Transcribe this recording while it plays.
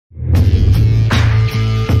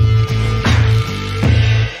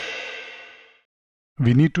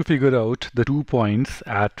We need to figure out the 2 points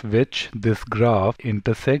at which this graph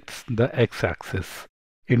intersects the x-axis.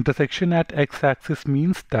 Intersection at x-axis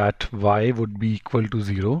means that y would be equal to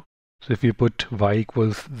 0. So if we put y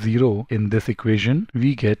equals 0 in this equation,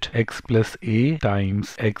 we get x plus a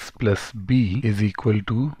times x plus b is equal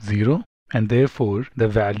to 0. And therefore, the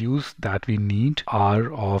values that we need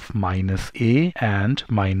are of minus a and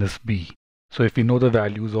minus b. So if we know the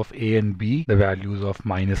values of a and b, the values of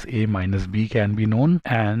minus a minus b can be known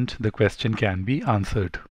and the question can be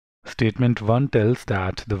answered. Statement 1 tells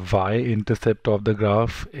that the y-intercept of the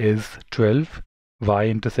graph is 12.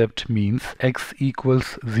 Y-intercept means x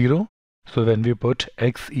equals 0. So when we put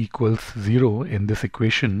x equals 0 in this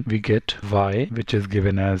equation, we get y, which is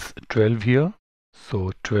given as 12 here.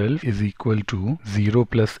 So 12 is equal to 0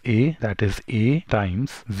 plus a, that is a,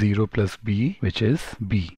 times 0 plus b, which is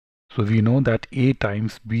b. So we know that a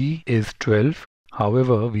times b is 12.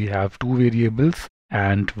 However, we have two variables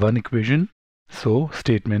and one equation. So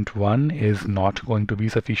statement 1 is not going to be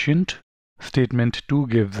sufficient. Statement 2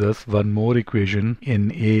 gives us one more equation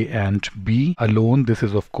in a and b. Alone, this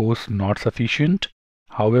is of course not sufficient.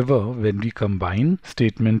 However, when we combine,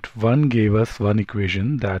 statement 1 gave us one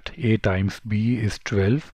equation that a times b is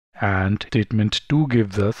 12. And statement 2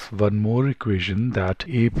 gives us one more equation that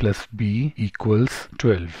a plus b equals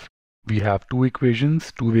 12. We have two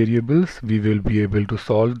equations, two variables. We will be able to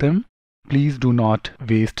solve them. Please do not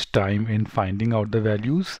waste time in finding out the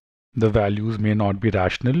values. The values may not be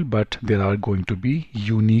rational, but there are going to be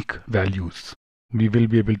unique values. We will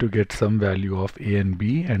be able to get some value of a and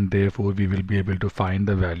b, and therefore we will be able to find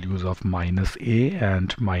the values of minus a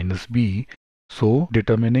and minus b. So,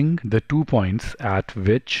 determining the 2 points at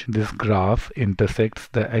which this graph intersects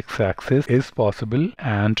the x-axis is possible,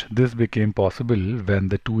 and this became possible when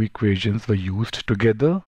the two equations were used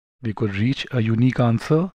together. We could reach a unique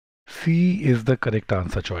answer. C is the correct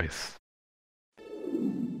answer choice.